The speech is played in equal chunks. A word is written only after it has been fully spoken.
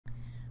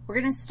we're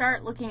going to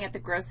start looking at the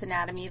gross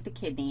anatomy of the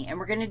kidney, and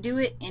we're going to do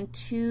it in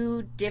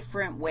two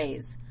different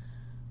ways.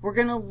 We're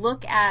going to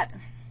look at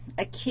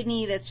a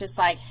kidney that's just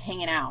like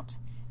hanging out,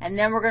 and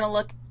then we're going to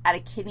look at a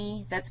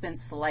kidney that's been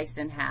sliced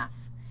in half.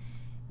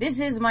 This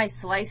is my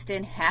sliced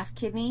in half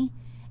kidney,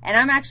 and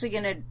I'm actually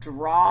going to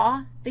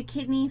draw the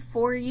kidney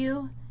for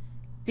you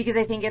because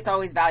I think it's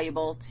always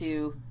valuable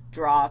to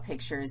draw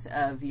pictures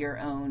of your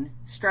own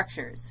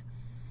structures.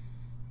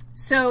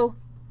 So,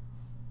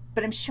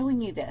 but I'm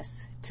showing you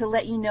this to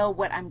let you know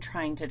what I'm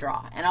trying to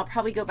draw, and I'll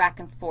probably go back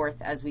and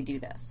forth as we do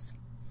this.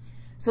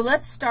 So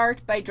let's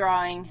start by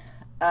drawing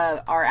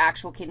our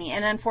actual kidney,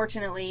 and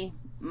unfortunately,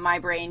 my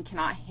brain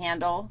cannot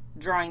handle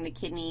drawing the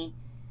kidney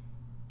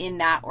in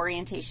that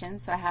orientation,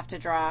 so I have to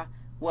draw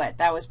what?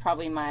 That was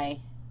probably my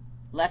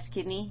left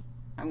kidney.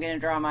 I'm going to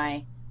draw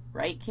my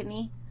right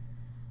kidney.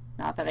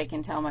 Not that I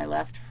can tell my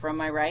left from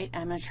my right.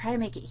 And I'm going to try to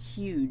make it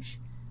huge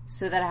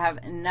so that I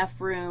have enough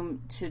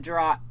room to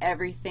draw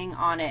everything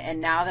on it. And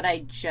now that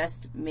I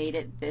just made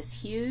it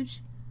this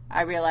huge,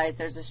 I realize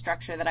there's a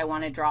structure that I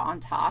want to draw on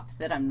top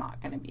that I'm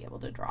not going to be able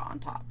to draw on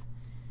top.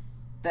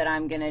 But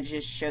I'm going to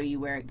just show you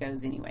where it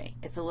goes anyway.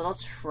 It's a little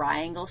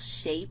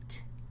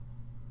triangle-shaped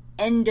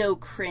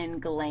endocrine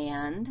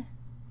gland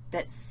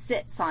that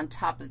sits on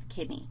top of the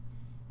kidney.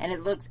 And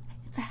it looks,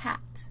 it's a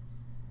hat.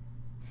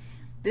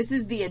 This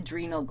is the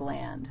adrenal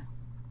gland.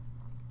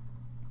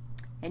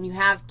 And you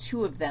have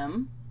two of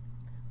them,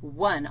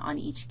 one on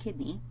each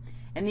kidney.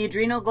 And the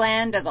adrenal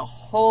gland does a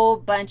whole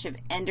bunch of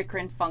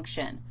endocrine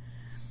function.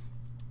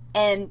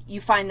 And you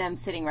find them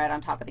sitting right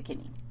on top of the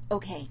kidney.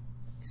 Okay,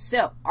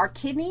 so our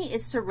kidney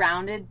is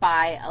surrounded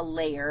by a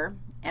layer,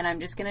 and I'm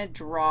just going to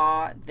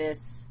draw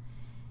this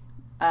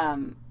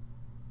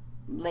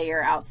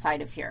layer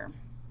outside of here.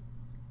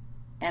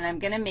 And I'm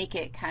going to make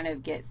it kind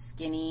of get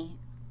skinny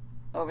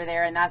over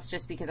there, and that's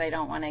just because I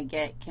don't want to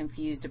get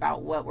confused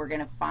about what we're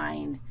going to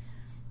find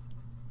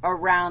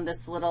around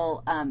this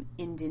little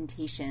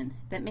indentation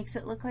that makes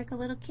it look like a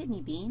little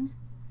kidney bean.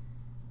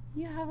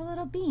 You have a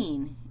little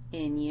bean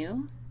in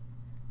you.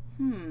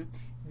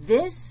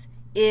 This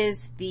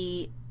is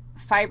the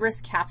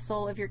fibrous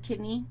capsule of your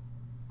kidney,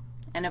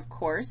 and of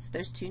course,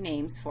 there's two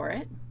names for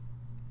it.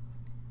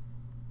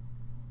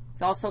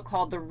 It's also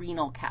called the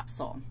renal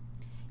capsule.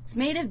 It's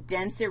made of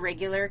dense,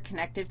 irregular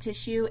connective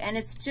tissue, and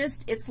it's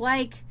just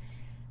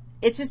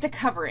a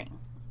covering.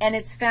 And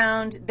it's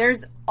found,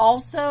 there's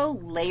also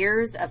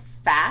layers of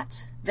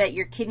fat that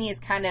your kidney is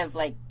kind of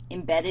like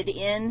embedded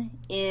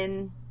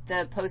in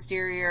the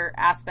posterior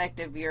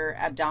aspect of your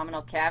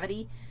abdominal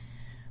cavity.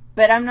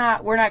 But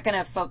we're not going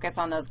to focus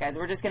on those guys.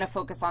 We're just going to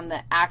focus on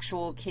the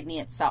actual kidney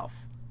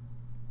itself.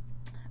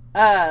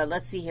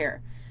 Let's see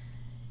here.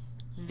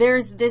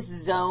 There's this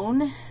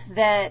zone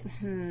that,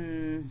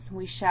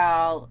 we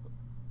shall,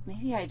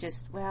 maybe I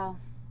just, well,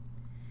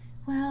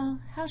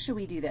 how should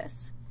we do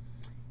this?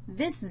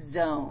 This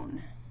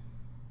zone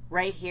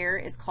right here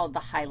is called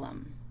the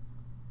hilum.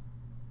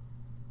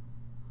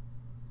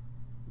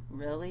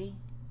 Really?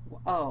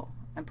 Oh,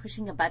 I'm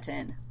pushing a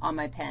button on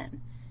my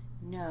pen.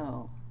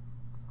 No,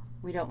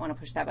 we don't want to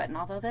push that button,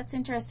 although that's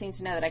interesting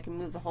to know that I can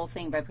move the whole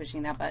thing by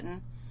pushing that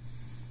button.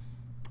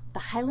 The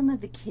hilum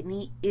of the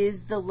kidney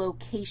is the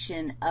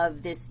location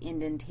of this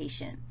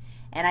indentation.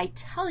 And I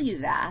tell you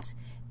that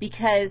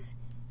because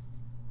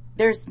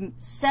there's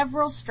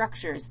several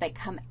structures that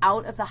come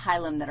out of the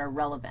hilum that are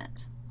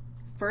relevant.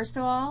 First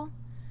of all,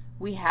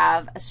 we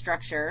have a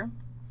structure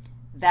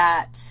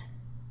that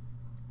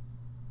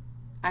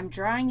I'm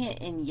drawing it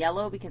in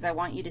yellow because I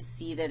want you to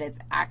see that it's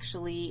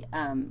actually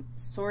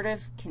sort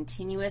of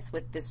continuous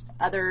with this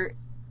other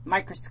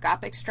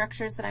microscopic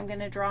structures that I'm going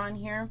to draw in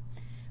here.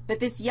 But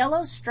this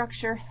yellow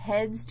structure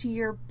heads to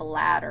your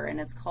bladder,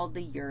 and it's called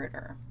the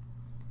ureter.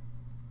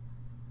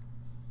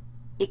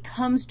 It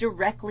comes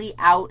directly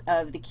out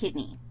of the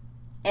kidney.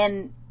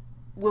 And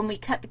when we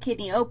cut the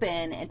kidney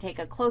open and take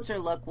a closer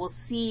look, we'll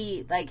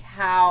see like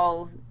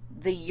how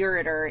the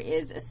ureter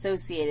is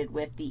associated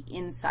with the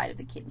inside of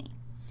the kidney.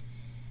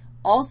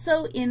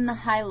 Also in the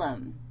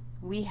hilum,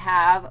 we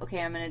have,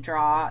 okay, I'm going to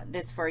draw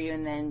this for you,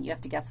 and then you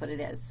have to guess what it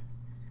is.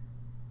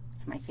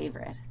 It's my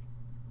favorite.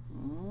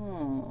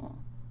 Ooh.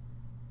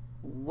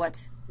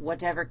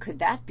 Whatever could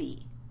that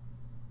be?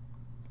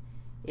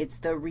 It's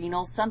the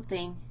renal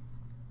something.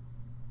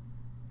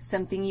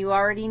 Something you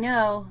already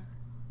know.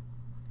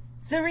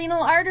 It's the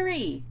renal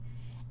artery.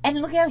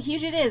 And look how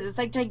huge it is. It's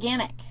like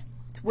gigantic.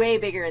 It's way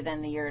bigger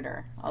than the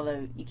ureter,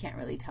 although you can't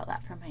really tell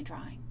that from my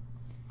drawing.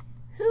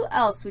 Who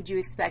else would you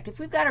expect? If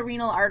we've got a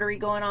renal artery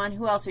going on,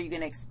 who else are you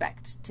going to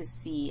expect to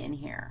see in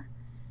here?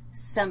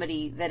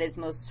 Somebody that is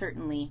most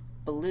certainly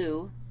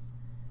blue.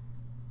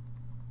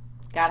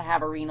 Got to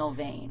have a renal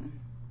vein.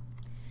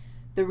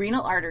 The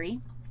renal artery,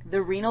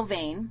 the renal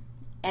vein,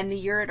 and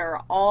the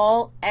ureter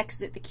all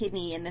exit the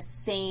kidney in the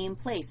same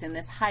place, in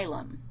this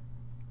hilum.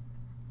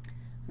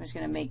 I'm just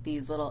going to make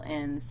these little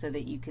ends so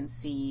that you can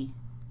see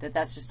that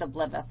that's just a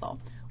blood vessel.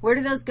 Where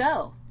do those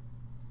go?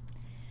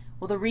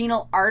 Well, the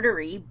renal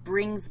artery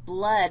brings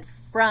blood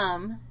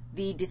from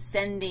the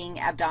descending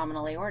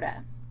abdominal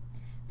aorta.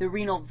 The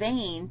renal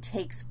vein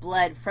takes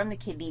blood from the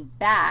kidney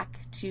back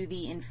to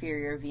the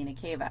inferior vena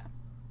cava.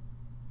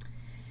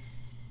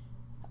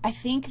 I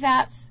think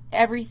that's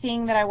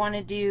everything that I want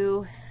to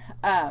do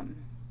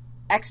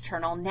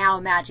external. Now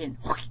imagine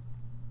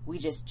we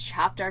just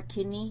chopped our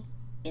kidney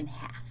in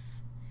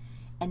half.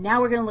 And now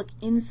we're going to look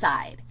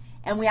inside.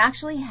 And we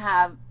actually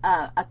have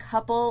a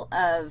couple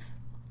of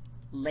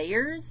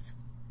layers,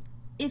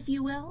 if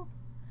you will,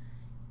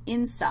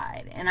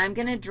 inside. And I'm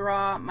going to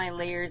draw my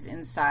layers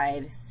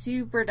inside,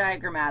 super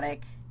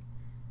diagrammatic,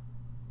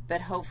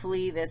 but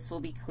hopefully this will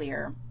be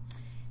clear.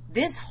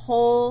 This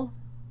whole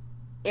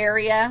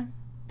area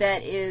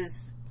that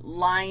is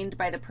lined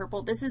by the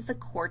purple, this is the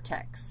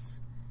cortex.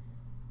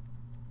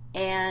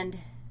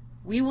 And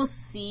we will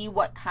see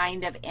what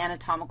kind of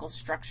anatomical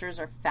structures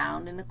are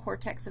found in the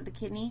cortex of the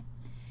kidney.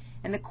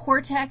 And the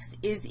cortex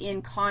is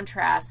in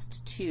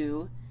contrast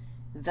to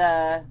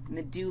the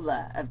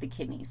medulla of the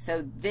kidney.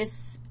 So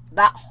this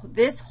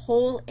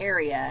whole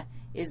area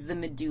is the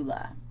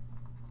medulla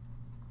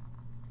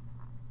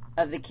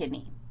of the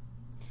kidney.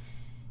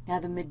 Now,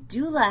 the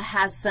medulla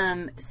has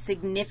some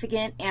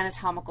significant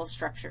anatomical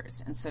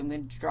structures, and so I'm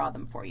going to draw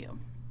them for you.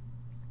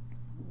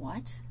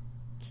 What?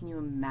 Can you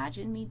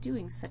imagine me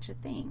doing such a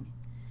thing?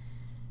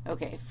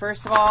 Okay,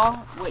 first of all,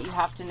 what you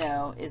have to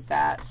know is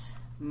that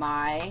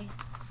my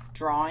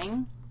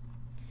drawing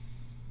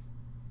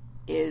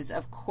is,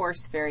 of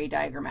course, very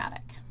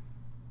diagrammatic.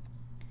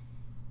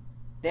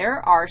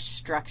 There are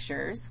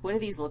structures. What do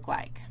these look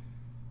like?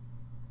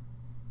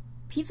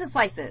 Pizza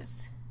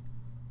slices.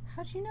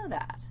 How'd you know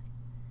that?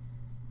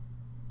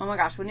 Oh my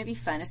gosh, wouldn't it be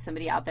fun if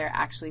somebody out there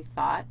actually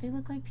thought they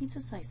look like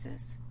pizza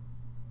slices?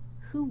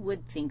 Who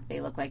would think they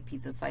look like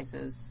pizza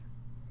slices?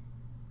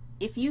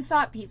 If you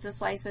thought pizza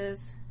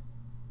slices,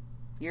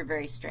 you're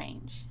very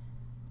strange.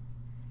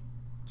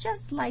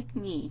 Just like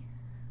me.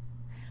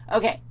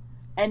 Okay,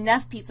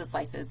 enough pizza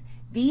slices.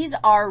 These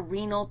are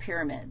renal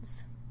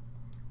pyramids.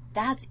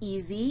 That's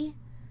easy.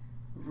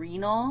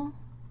 Renal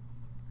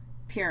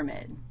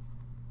pyramid.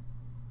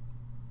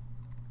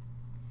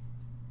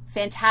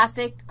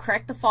 Fantastic.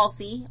 Correct the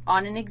falsie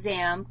on an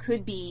exam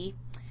could be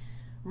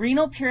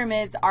renal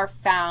pyramids are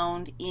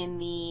found in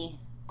the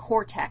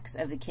cortex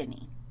of the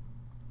kidney.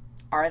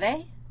 Are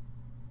they?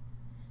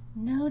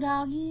 No,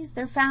 doggies.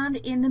 They're found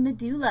in the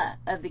medulla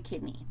of the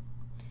kidney.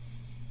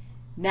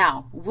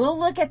 Now, we'll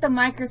look at the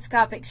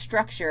microscopic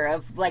structure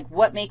of like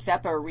what makes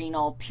up a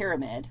renal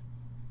pyramid.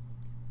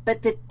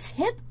 But the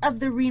tip of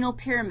the renal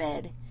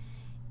pyramid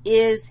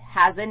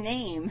has a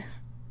name.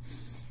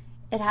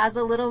 It has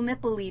a little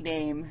nipple-y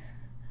name.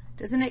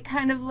 Doesn't it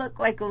kind of look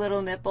like a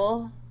little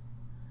nipple?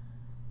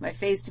 My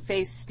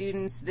face-to-face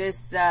students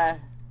this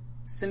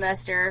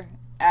semester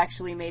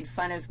actually made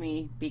fun of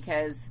me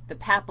because the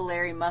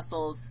papillary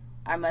muscles,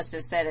 I must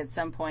have said at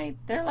some point,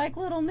 they're like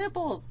little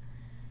nipples.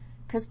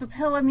 Because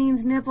papilla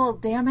means nipple,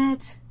 damn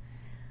it.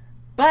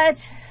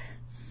 But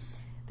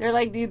they're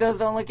like, dude, those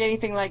don't look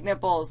anything like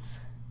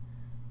nipples.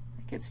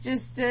 Like, it's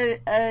just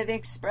an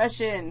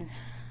expression.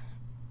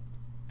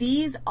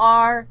 These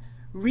are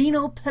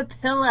renal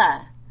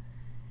papilla,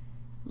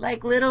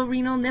 like little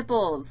renal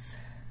nipples.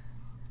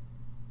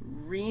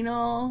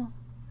 Renal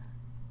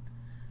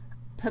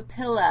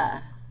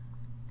papilla.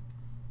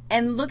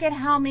 And look at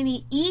how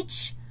many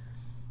each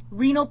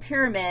renal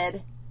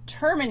pyramid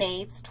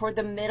terminates toward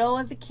the middle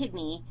of the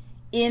kidney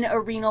in a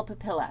renal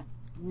papilla.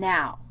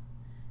 Now,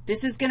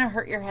 this is going to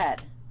hurt your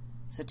head,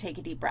 so take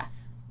a deep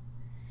breath.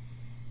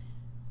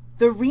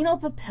 The renal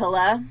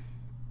papilla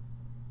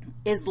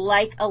is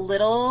like a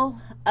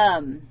little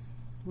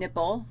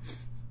nipple,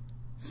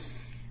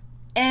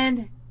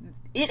 and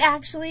it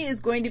actually is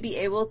going to be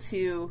able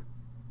to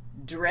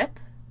drip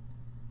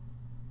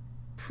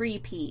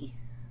pre-pee.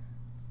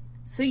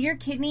 So your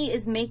kidney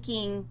is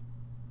making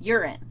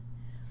urine,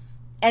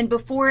 and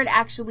before it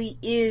actually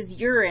is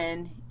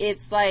urine,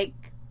 it's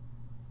like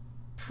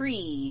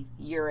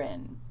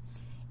pre-urine.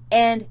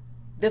 And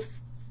the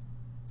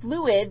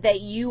fluid that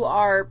you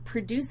are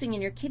producing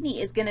in your kidney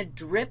is going to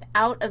drip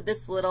out of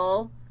this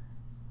little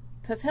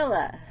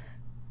papilla.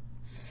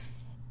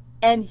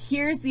 And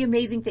here's the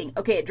amazing thing.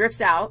 Okay, it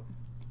drips out,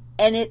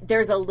 and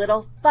there's a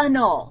little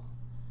funnel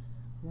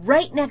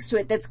right next to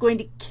it that's going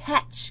to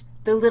catch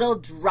the little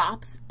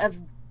drops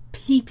of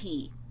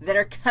pee-pee that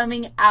are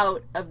coming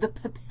out of the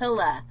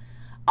papilla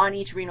on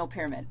each renal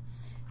pyramid.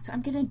 So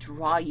I'm going to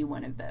draw you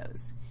one of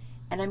those.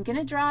 And I'm going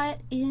to draw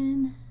it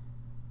in,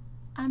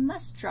 I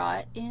must draw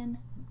it in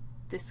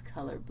this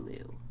color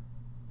blue.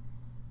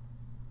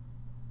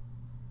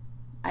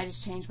 I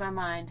just changed my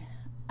mind.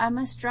 I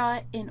must draw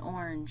it in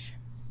orange.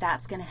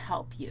 That's going to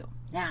help you.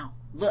 Now,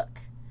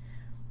 look.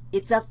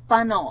 It's a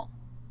funnel.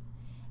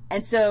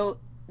 And so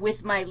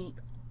with my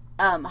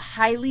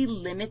highly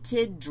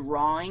limited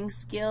drawing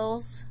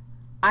skills,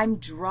 I'm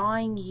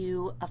drawing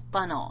you a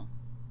funnel.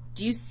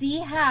 Do you see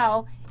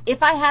how,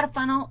 if I had a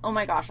funnel, oh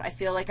my gosh, I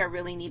feel like I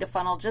really need a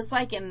funnel, just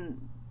like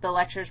in the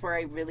lectures where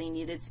I really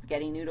needed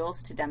spaghetti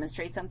noodles to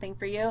demonstrate something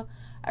for you,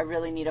 I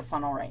really need a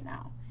funnel right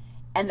now.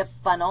 and the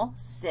funnel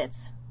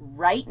sits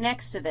right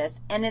next to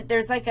this, and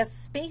there's like a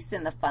space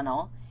in the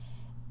funnel,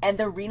 and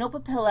the renal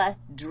papilla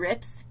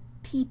drips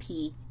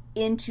pee-pee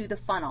into the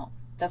funnel.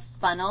 The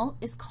funnel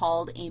is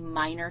called a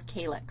minor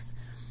calyx.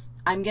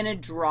 I'm going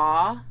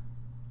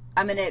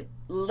to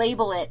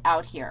label it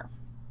out here.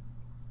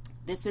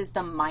 This is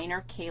the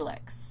minor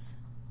calyx.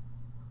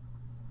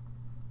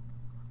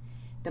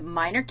 The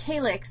minor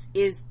calyx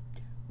is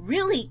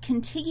really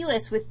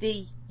contiguous with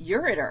the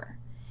ureter,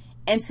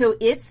 and so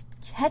it's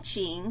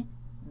catching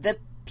the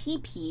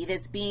pee-pee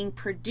that's being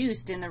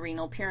produced in the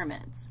renal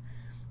pyramids.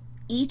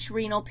 Each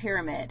renal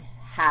pyramid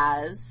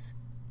has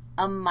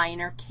a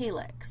minor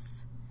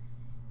calyx.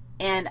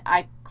 And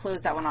I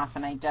closed that one off,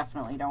 and I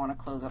definitely don't want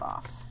to close it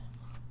off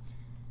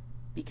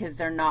because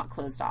they're not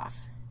closed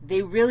off.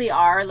 They really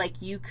are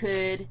like you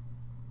could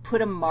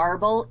put a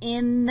marble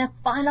in the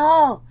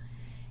funnel,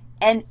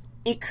 and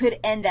it could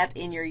end up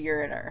in your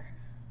ureter.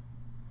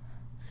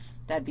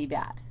 That'd be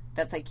bad.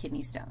 That's like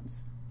kidney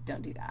stones.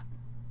 Don't do that.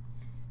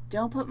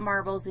 Don't put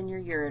marbles in your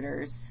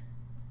ureters.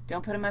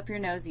 Don't put them up your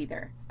nose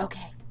either.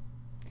 Okay.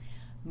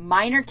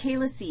 Minor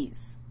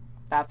calyces.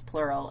 That's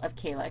plural of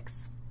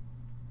calyx.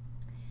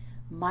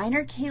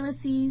 Minor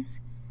calyces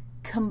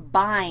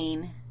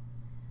combine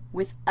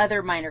with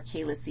other minor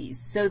calyces.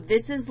 So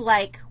this is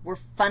like we're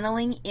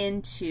funneling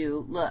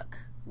into, look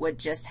what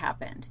just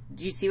happened.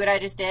 Do you see what I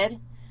just did?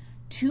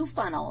 Two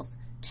funnels,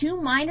 two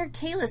minor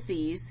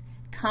calyces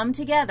come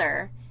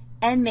together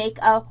and make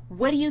a,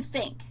 what do you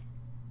think?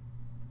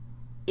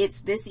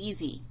 It's this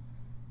easy.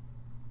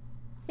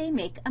 They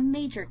make a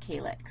major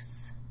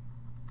calyx.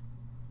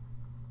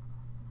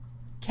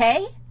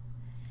 Okay?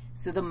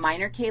 So the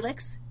minor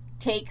calyx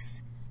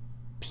takes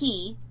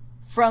pee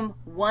from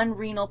one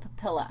renal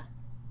papilla.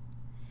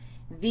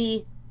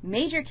 The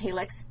major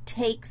calyx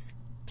takes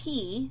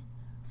pee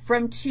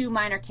from two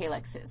minor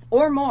calyxes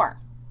or more.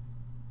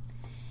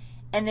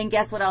 And then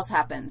guess what else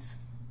happens?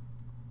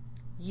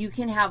 You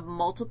can have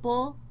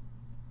multiple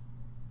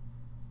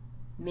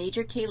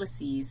major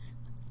calyces,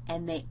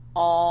 and they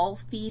all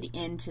feed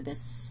into the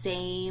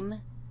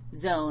same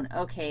zone.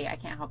 Okay, I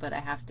can't help it. I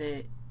have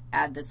to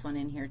add this one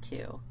in here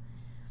too.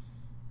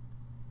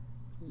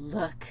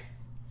 Look.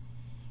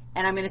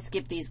 And I'm going to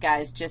skip these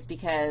guys just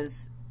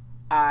because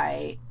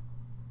I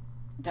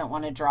don't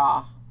want to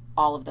draw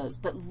all of those.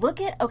 But look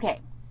at, okay.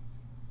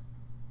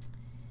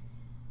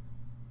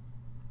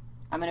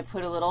 I'm going to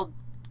put a little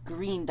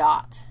green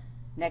dot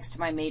next to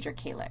my major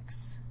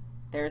calyx.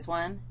 There's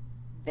one.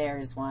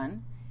 There's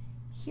one.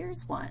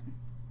 Here's one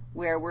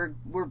where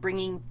we're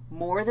bringing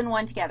more than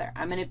one together.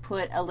 I'm going to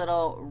put a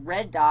little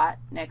red dot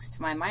next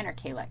to my minor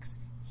calyx.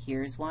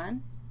 Here's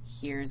one.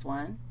 Here's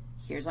one.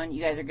 Here's one.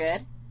 You guys are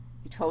good?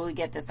 You totally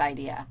get this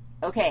idea.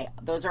 Okay,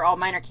 those are all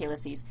minor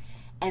calyces,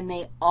 and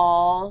they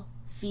all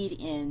feed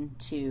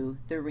into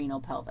the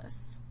renal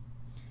pelvis.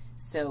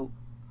 So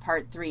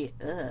part 3,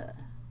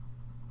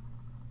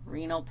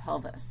 renal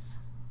pelvis.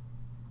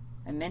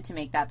 I meant to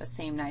make that the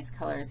same nice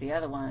color as the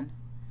other one.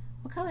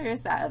 What color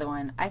is that other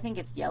one? I think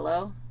it's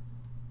yellow,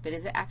 but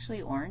is it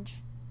actually orange?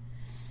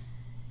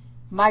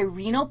 My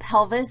renal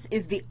pelvis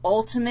is the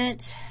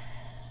ultimate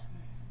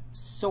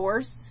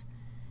source.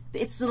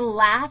 It's the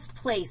last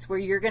place where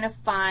you're going to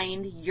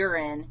find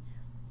urine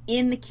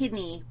in the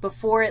kidney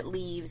before it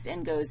leaves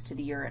and goes to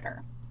the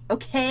ureter.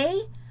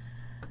 Okay?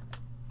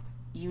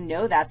 You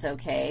know that's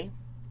okay.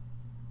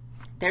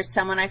 There's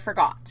someone I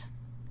forgot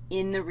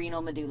in the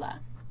renal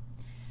medulla.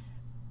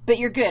 But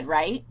you're good,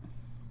 right?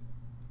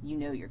 You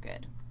know you're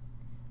good.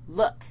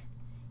 Look,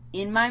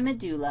 in my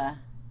medulla,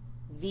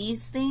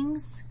 these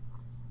things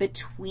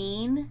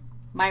between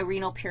my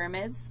renal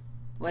pyramids,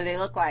 what do they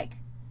look like?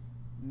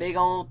 Big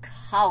old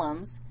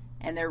columns,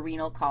 and they're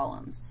renal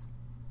columns,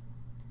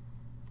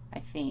 I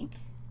think.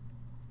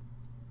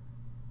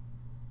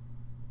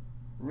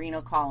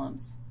 Renal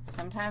columns.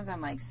 Sometimes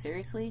I'm like,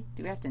 seriously?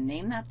 Do we have to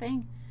name that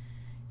thing?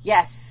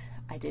 Yes,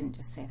 I didn't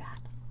just say that.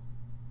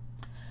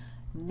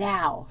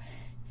 Now,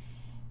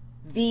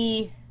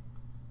 the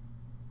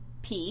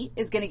pee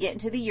is going to get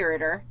into the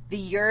ureter.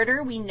 The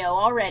ureter, we know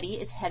already,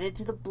 is headed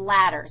to the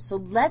bladder. So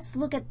let's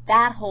look at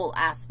that whole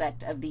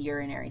aspect of the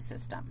urinary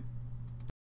system.